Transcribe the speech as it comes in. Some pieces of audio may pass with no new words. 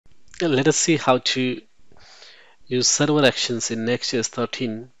Let us see how to use server actions in Next.js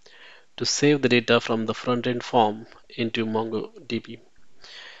 13 to save the data from the front-end form into MongoDB.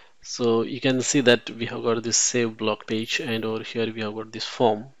 So you can see that we have got this save block page, and over here we have got this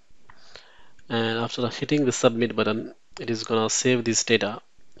form. And after hitting the submit button, it is gonna save this data,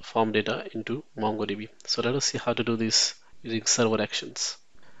 form data, into MongoDB. So let us see how to do this using server actions.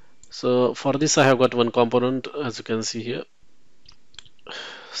 So for this, I have got one component, as you can see here,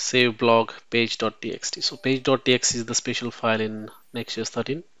 save blog page.txt. So page.txt is the special file in Next.js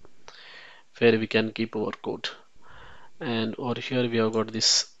 13 where we can keep our code. And over here we have got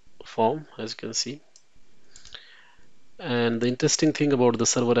this form, as you can see. And the interesting thing about the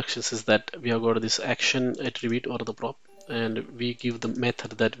server actions is that we have got this action attribute or the prop, and we give the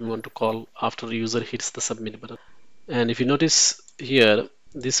method that we want to call after the user hits the submit button. And if you notice here,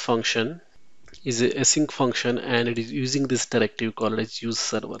 this function is a async function, and it is using this directive called as use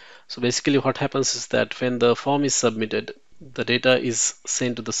server. So basically what happens is that when the form is submitted, the data is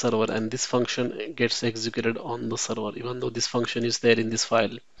sent to the server, and this function gets executed on the server. Even though this function is there in this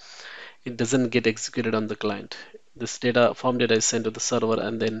file, it doesn't get executed on the client. This data, form data, is sent to the server,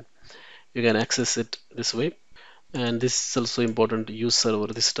 and then you can access it this way. And this is also important, use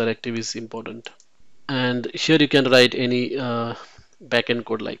server. This directive is important. And here you can write any backend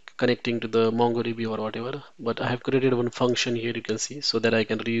code like connecting to the MongoDB or whatever. But I have created one function here, you can see, so that I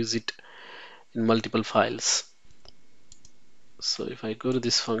can reuse it in multiple files. So if I go to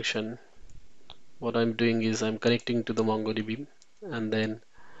this function, what I'm doing is I'm connecting to the MongoDB, and then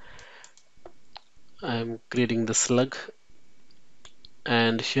I'm creating the slug.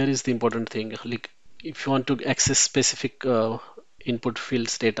 And here is the important thing, like if you want to access specific input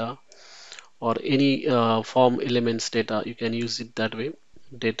fields data or any form elements data, you can use it that way,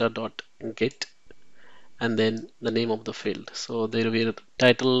 data.get, and then the name of the field. So there will be a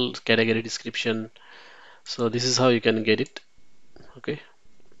title, category, description. So this is how you can get it. Okay,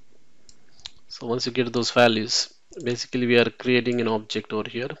 so once you get those values, basically we are creating an object over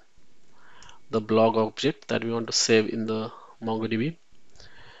here, the blog object that we want to save in the MongoDB.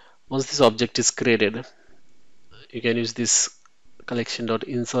 Once this object is created, you can use this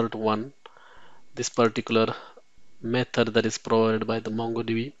collection.insert1, this particular method that is provided by the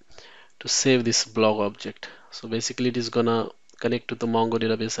MongoDB, to save this blog object. So basically it is gonna connect to the Mongo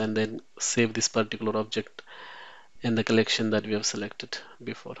database and then save this particular object in the collection that we have selected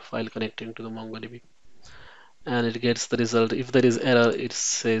before, file connecting to the MongoDB. And it gets the result. If there is error, it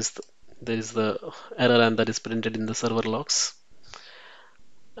says there is the error, and that is printed in the server logs.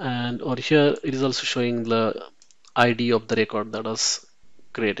 And over here it is also showing the ID of the record that was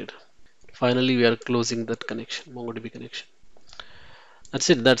created. Finally, we are closing that connection, MongoDB connection.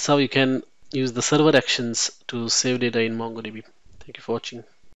 That's it. That's how you can use the server actions to save data in MongoDB. Thank you for watching.